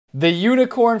The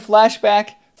Unicorn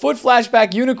Flashback, Foot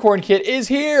Flashback Unicorn Kit is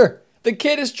here. The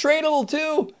kit is tradable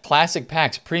too. Classic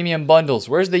packs, premium bundles.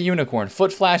 Where's the Unicorn?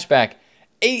 Foot Flashback.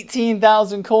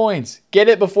 18,000 coins. Get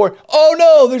it before. Oh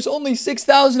no, there's only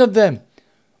 6,000 of them.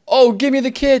 Oh, give me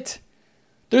the kit.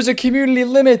 There's a community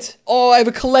limit. Oh, I have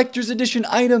a collector's edition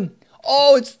item.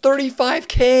 Oh, it's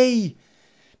 35K.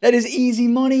 That is easy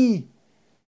money.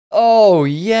 Oh,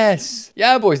 yes.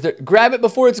 Yeah, boys, grab it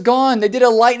before it's gone. They did a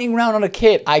lightning round on a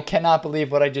kit. I cannot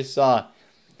believe what I just saw.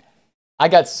 I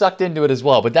got sucked into it as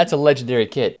well, but that's a legendary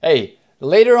kit. Hey,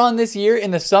 later on this year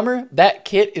in the summer, that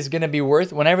kit is going to be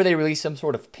worth, whenever they release some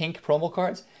sort of pink promo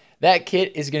cards, that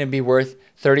kit is going to be worth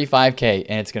 35K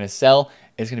and it's going to sell.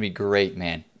 It's going to be great,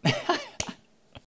 man.